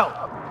up, man? Yo!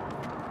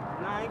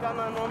 Nah, I ain't got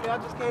nothing on me. I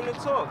just came to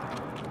talk.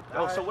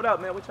 Yo, so what up,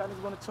 man? What y'all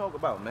niggas want to talk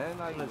about, man?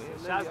 Like,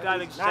 Shots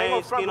got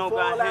exchanged, Skino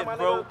got hit,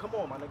 bro. Come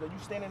on, my nigga. You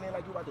standing there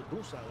like you about to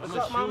do something. What's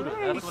up, my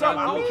man? What's up?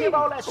 I don't care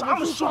about all that shit.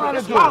 I'm a shooter.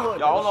 That's my hood.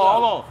 yo, hold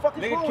on. Fuck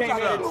is Nigga wrong came with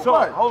in y'all to niggas?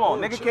 talk. Hold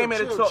on, nigga came in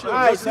to talk. All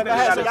right, Listen,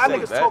 nigga. Y'all gotta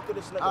niggas say, talk to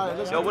this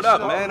nigga. yo, what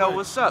up, man? Yo,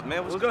 what's up,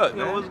 man? What's good,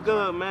 Yo, man? what's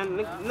good, man?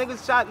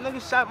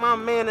 Niggas shot my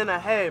man in the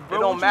head, bro.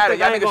 It don't What you matter. think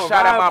Y'all I ain't niggas gonna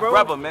shot at ride, my bro?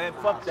 brother, man.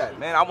 Fuck that,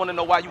 man. I want to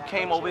know why you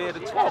came over here to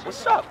talk.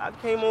 What's up? I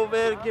came over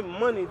here to get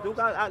money, dude.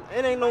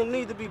 It ain't no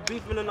need to be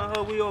beefing in the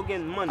hood. We all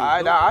getting money. All right,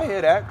 dude. now I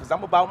hear that, because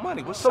I'm about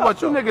money. What's So up,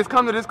 what, you though? niggas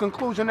come to this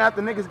conclusion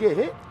after niggas get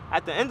hit?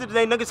 At the end of the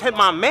day, niggas hit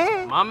my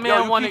man. My Yo,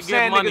 man you want to keep get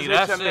saying money, niggas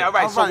that's with your it. man. All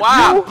right, so Alright,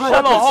 why? you-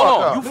 Hold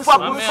on. You Listen, fuck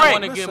my with man Frank.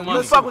 wanna get money.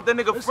 You fuck with the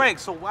nigga Frank,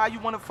 so why you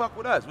want to fuck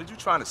with us? Was you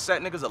trying to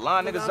set niggas,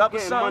 align niggas I'm up or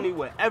getting something? money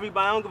with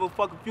everybody. I don't give a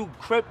fuck if you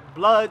Crip,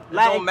 Blood, It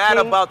Latin don't matter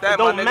King. about that, It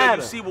my don't nigga.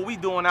 matter. You see what we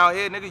doing out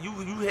here, nigga. You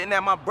hitting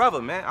at my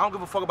brother, man. I don't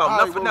give a fuck about All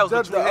right, nothing well, else,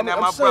 but you hitting at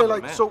I'm my saying, brother,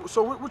 like, man.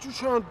 so what you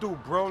trying to do,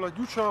 bro? Like,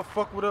 you trying to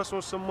fuck with us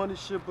on some money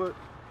shit, but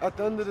at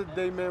the end of the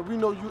day, man, we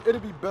know you. It'll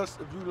be best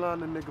if you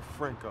line the nigga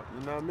Frank up.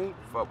 You know what I mean?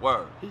 Fuck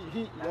word.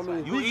 I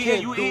mean, You we eating?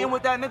 can't You do eating it.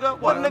 with that nigga?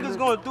 What Yeah, niggas nigga.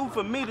 gonna do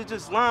for me to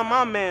just line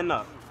my man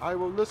up? All right,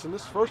 well, listen.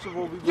 This first of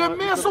all, we. Yeah, gonna-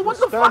 man. the- So what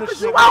the the fuck Spanish is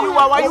shit- you out here?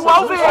 Why you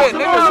over here,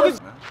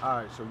 nigga? All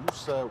right, so you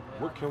said,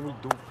 what can we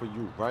do for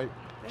you, right?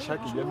 Check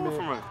it, your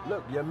man.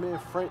 Look, your man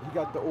Frank, he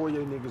got the Oye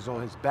niggas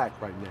on his back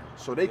right now,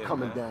 so they Yeah,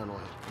 coming man. down on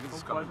him. Niggas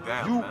is coming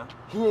down, You, man.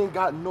 he ain't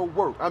got no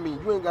work. I mean,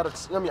 you ain't got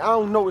to. I mean, I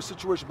don't know his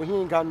situation, but he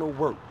ain't got no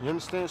work. You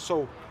understand?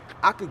 So,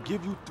 I could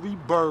give you 3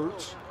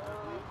 birds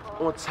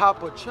on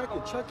top of check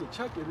it.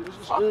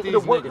 Fuck these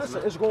It'll work. niggas, Listen,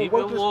 man. it's gonna Keep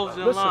work. your This, wolves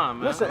in listen, line,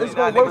 man. listen, it's Nah,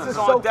 gonna work niggas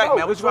itself on deck, out.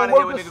 man. We It's trying gonna to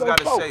hear work what niggas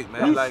gotta itself say, out.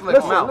 man. Like,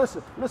 come on.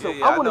 Listen.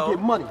 Yeah, I want know. to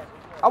get money.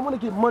 I want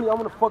to get money. I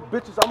want to fuck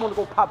bitches. I want to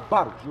go pop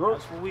bottles. You heard?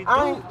 That's what we do.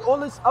 I ain't all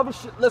this other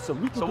shit.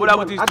 Listen, we can So get what up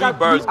money. with these 3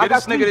 birds? Get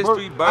this nigga these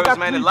 3 birds,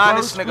 man, and line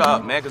this nigga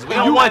up, man, because we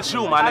don't want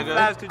you, my nigga.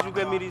 How fast could you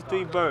get me these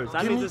 3 birds?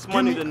 I need this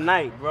money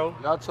tonight, bro.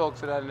 Y'all talk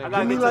to that nigga. I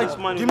gotta get this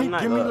money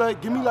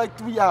tonight. Give me like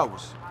 3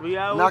 hours. 3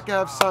 hours? And I can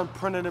have something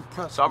printed and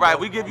pressed. So all right,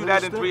 we give you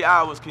that in 3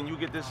 hours. Can you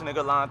get this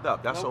nigga lined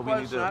up? That's all we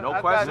need to do. No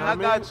question. I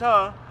got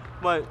y'all.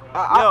 But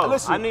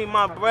listen. I need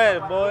my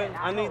bread, boy.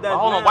 I need that.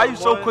 Hold on, why you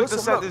so quick to Listen,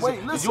 set this?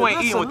 wait, Cause you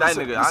ain't eating with that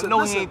nigga. I know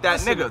he ain't that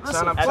nigga.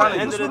 Son, I'm At telling the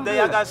you. end of the day,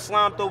 I got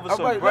slimed over some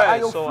Alright,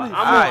 bread, yo, so Flea,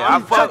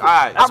 I'm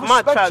alright. That's my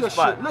respect trap your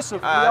spot. shit. Listen,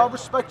 I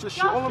respect your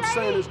shit. All I'm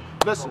saying is,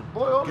 listen,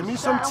 give me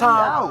some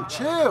time.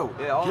 Chill.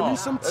 Give me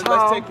some time.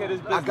 Let's take care of this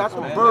business, I got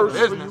some man. birds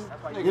for Business.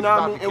 you. You know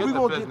what I mean? And we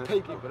gonna get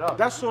paper.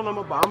 That's all I'm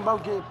about. I'm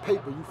about getting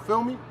paper. You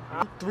feel me?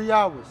 3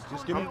 hours.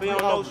 Just give me 3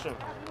 hours.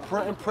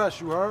 Print and press.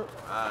 You heard?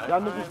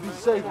 Y'all niggas be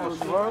safe, though.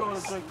 You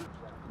heard?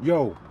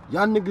 Yo,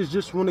 y'all niggas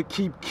just wanna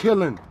keep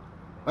killing.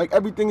 Like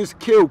everything is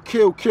kill,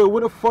 kill, kill.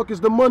 Where the fuck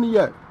is the money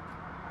at?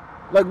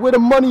 Like where the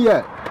money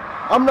at?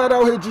 I'm not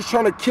out here just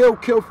trying to kill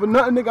for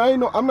nothing,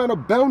 nigga. I'm not a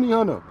bounty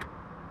hunter.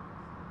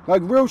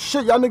 Like real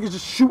shit, y'all niggas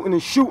just shooting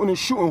and shooting and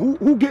shooting.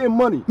 Who getting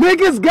money?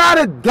 Niggas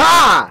gotta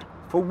die.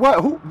 For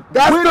what?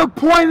 That's the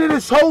point of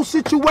this whole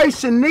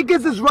situation.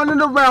 Niggas is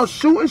running around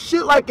shooting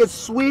shit like it's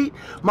sweet.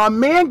 My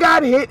man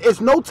got hit. It's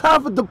no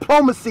time for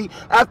diplomacy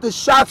after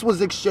shots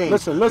was exchanged.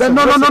 Listen, no,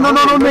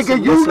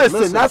 nigga, you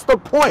listen. That's the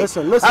point.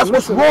 That's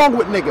what's wrong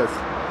with niggas.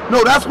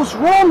 No, that's what's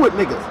wrong with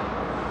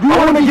niggas. You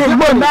want to get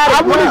money.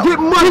 I want to get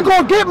money. You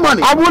gonna get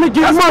money. I want to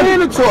get money.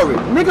 That's mandatory.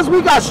 Niggas,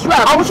 we got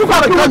strapped. What you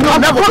got a gun? You'll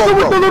never go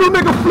with the little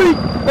nigga Fleet,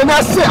 and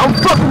that's it. I'm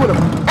fucking with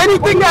him.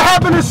 Anything that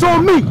happens is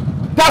on me.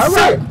 That's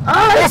it.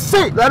 That's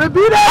it. Let it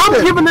be that.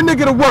 I'm giving the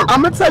nigga to work.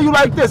 I'm gonna tell you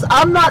like this.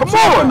 I'm not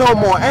tripping no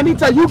more.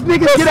 Anytime you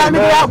niggas get that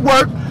nigga at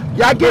work,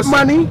 y'all get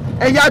money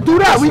and y'all do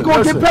that. We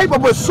gonna get paper.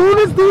 But soon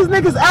as these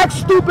niggas act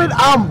stupid,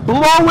 I'm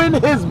blowing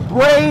his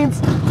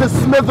brains to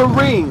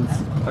smithereens.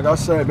 Like I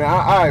said, man, all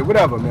right,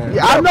 whatever, man.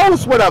 Yeah, I know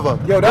it's whatever.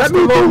 Yo, let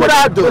me do what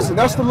I do. Listen,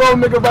 that's the little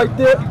nigga right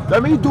there.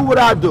 Let me do what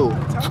I do.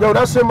 Yo,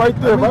 that's him right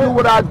there, Let me do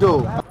what I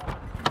do.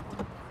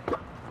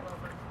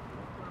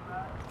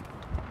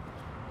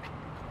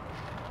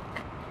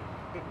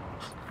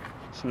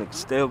 Nigga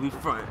still be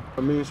front. I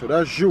mean, so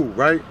that's you,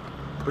 right?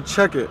 But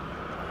check it.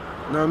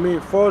 You know what I mean?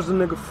 As far as the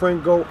nigga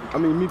friend go, I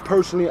mean, me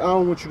personally, I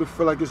don't want you to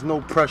feel like it's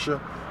no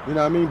pressure. You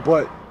know what I mean?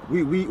 But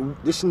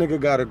this nigga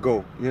gotta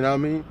go. You know what I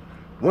mean?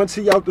 Once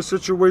he out the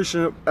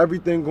situation,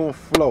 everything gonna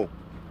flow.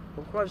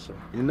 No question.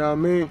 You know what I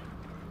mean?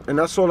 And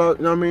that's all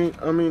you know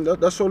what I mean?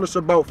 That's all it's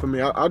about for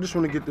me. I just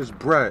want to get this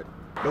bread.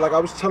 But like I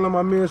was telling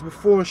my mans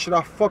before and shit,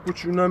 I fuck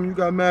with you, you know what I mean? You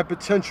got mad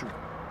potential.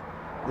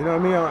 You know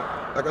what I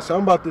mean? Like I said,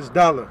 I'm about this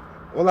dollar.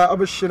 All that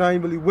other shit, I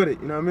ain't really with it,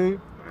 you know what I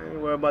mean? I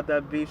ain't worried about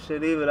that beef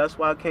shit either. That's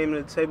why I came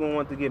to the table and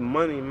wanted to get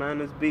money, man.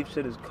 This beef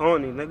shit is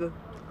corny, nigga.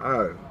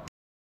 Alright.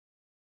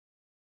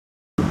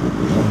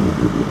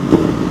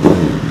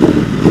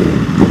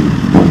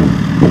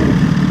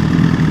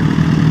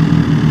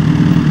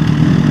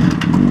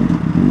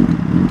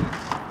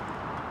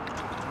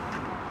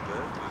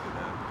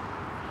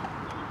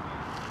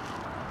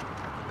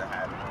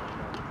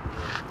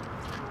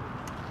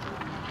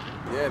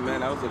 Yeah,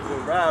 man, that was a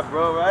good ride,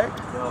 bro, right?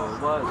 Yo,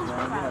 it was,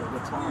 man. We had a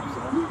good time,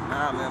 son.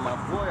 Nah, man, my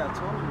boy, I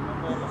told you,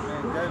 remember, my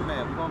man, that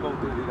man, we gonna go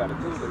do what we gotta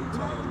do, but he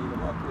trying to meet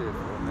him up here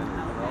for a minute,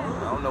 you know?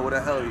 I don't know where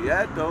the hell he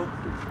at, though.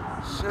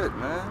 Shit,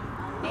 man.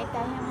 Ain't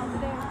that him over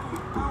there?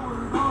 You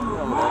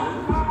know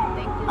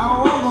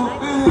what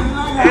that is?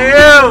 Hey,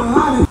 yo!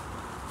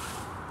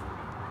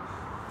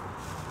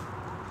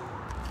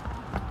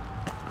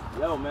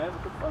 Yo, man,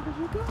 what the fuck is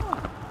you doing?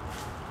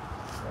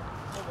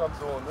 What I'm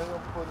doing, nigga?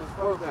 I'm putting this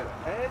work in.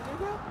 Head,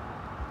 nigga?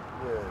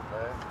 Yeah,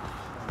 man.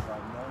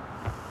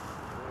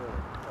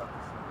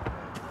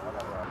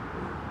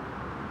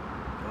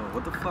 Yo,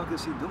 what the fuck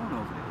is he doing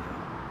over there, yo?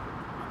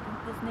 I think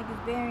this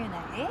nigga's burying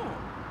a head.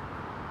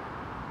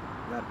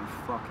 You gotta be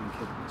fucking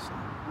kidding me, son.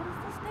 What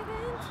is this nigga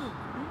into?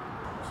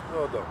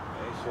 Loddo.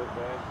 Ain't shit,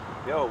 man.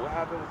 Yo, what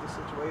happened with the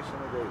situation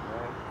today,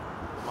 man?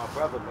 With my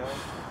brother, man.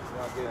 You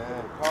know, getting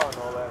in the car and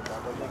all that. I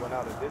know you went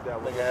out and did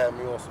that. Nigga had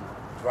me on some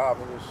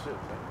driving and shit,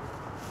 man.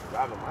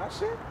 Driving my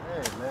shit?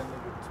 Yeah, man,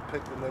 nigga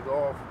picked the nigga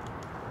off.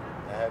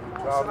 And had me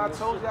Listen, driving I this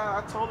told shit.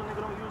 I told the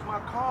nigga don't use my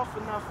car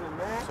for nothing,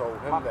 man. Told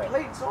him my that.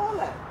 plates, all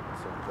that.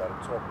 So you gotta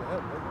talk to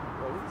him, nigga.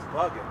 Yo, he's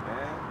bugging,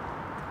 man.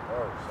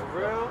 Oh, For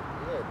real?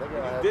 Yeah, nigga.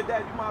 If you did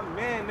that, you my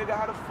man, nigga.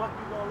 How the fuck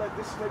you gonna let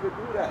this nigga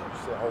do that? You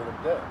said hold him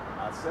down.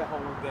 I said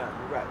hold him down.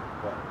 You right.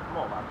 But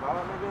come on, my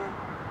car, nigga.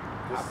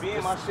 I be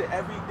in my shit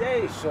every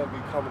day. You shouldn't be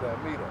coming at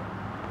me, though.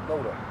 You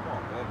know that. Come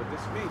on, man. But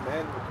this me,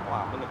 man. Come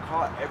on, I'm in the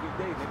car every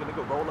day.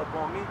 Nigga roll up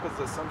on me because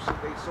there's some shit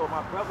they saw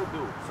my brother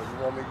do. So you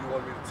want me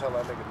to tell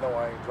that nigga no,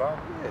 I ain't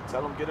driving? Yeah,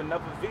 tell him get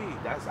another V.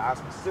 I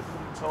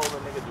specifically told the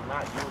nigga do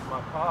not use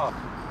my car.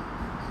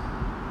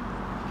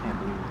 Can't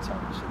believe you're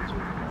telling me shit that you're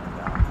going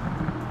down.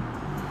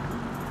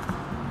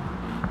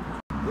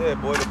 Yeah,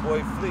 boy, the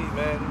boy Flea,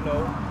 man, you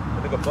know.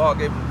 The nigga Ball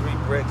gave him 3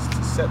 bricks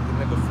to set the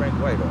nigga Frank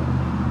White on.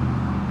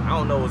 I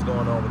don't know what's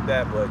going on with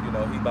that, but you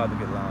know, he about to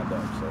get lined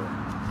up, so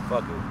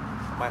fuck it.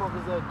 What the fuck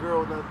is that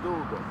girl and that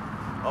dude though?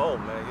 Oh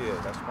man, yeah,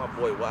 that's my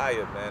boy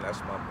Wyatt, man.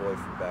 That's my boy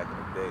from back in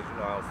the days. You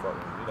know, I don't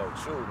fucking, you know,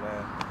 True,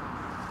 man.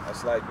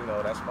 That's like, you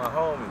know, that's my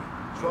homie.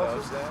 You know what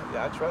I'm saying?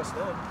 Yeah, I trust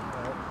him. You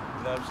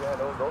know what I'm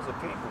saying? Those are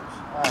peoples.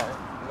 Alright.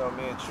 You know,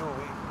 me and True,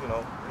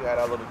 we had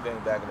our little thing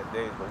back in the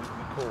days, but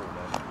we cool,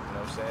 man. You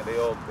know what I'm saying? They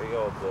all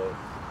good.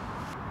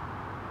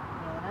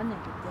 Yeah, that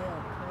nigga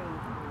dead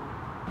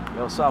crazy.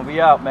 Yo, son,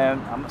 we out, man.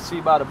 I'm gonna see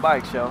you by the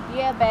bike show.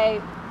 Yeah,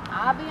 babe.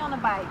 I'll be on the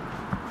bike.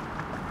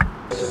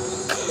 Yeah,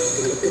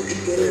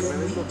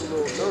 man, they look a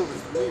little nervous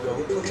to me though.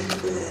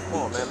 Come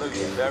on, man, look,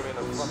 you burying a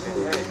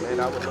fucking head, man.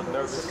 I would look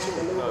nervous too,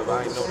 you know, if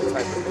I ain't know the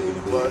type of nigga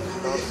you was,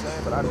 you know what I'm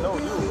saying? But I know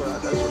you,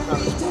 that's what kind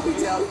of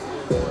spooky out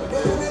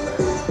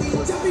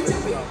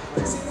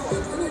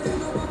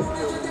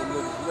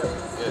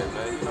Yeah,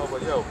 man, you know,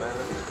 but yo, man,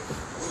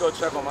 we go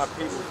check on my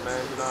peoples, man,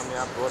 you know what I mean?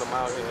 I brought them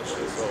out here and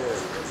shit, so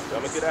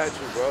I'm gonna get at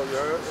you, bro, you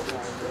heard?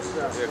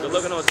 Yeah, good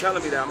looking on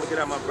telling me that. I'm gonna get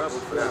at my brother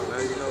for that,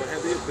 man. You know,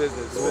 handle your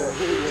business, man.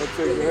 You wanna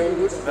take your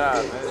hand with you?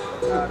 Nah, man.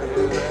 Out of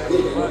here, man.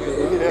 Fuck it,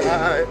 bro. Yeah,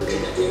 alright.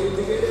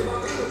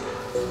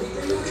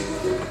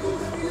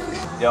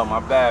 Yo, my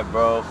bad,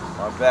 bro.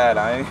 My bad.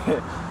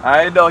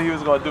 I ain't know he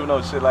was gonna do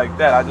no shit like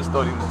that. I just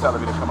thought he was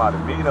telling me to come out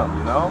and meet him,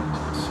 you know?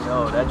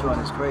 Yo, that joint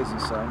is crazy,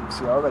 son.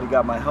 See, I already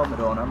got my helmet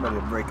on. I'm ready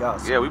to break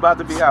out. Yeah, we about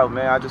to be out,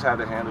 man. I just had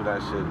to handle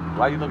that shit.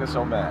 Why you looking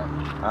so mad?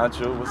 Aren't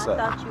you? What's up?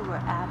 I thought you were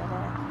out of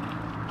that.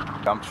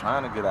 I'm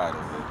trying to get out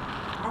of it.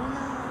 I didn't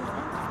know you was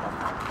into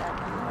stuff like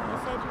that.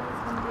 You said you was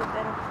going to be a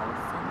better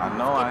person. I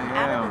know I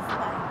am.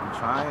 I'm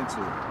trying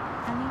to.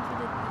 I need you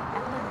to be out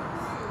of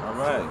this. All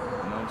right.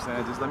 You know what I'm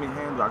saying? Just let me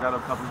handle. I got a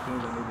couple things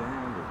I need to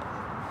handle.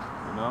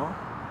 You know?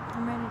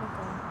 I'm ready to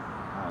go.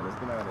 All right, let's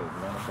get out of here,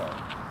 man. Let's go.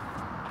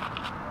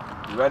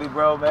 You ready,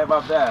 bro? Man,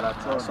 about that. I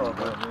told you,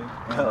 bro.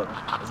 Yo,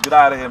 let's get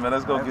out of here, man.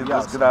 Let's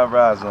get our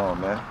rides on,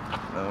 man.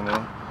 You know what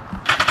I mean?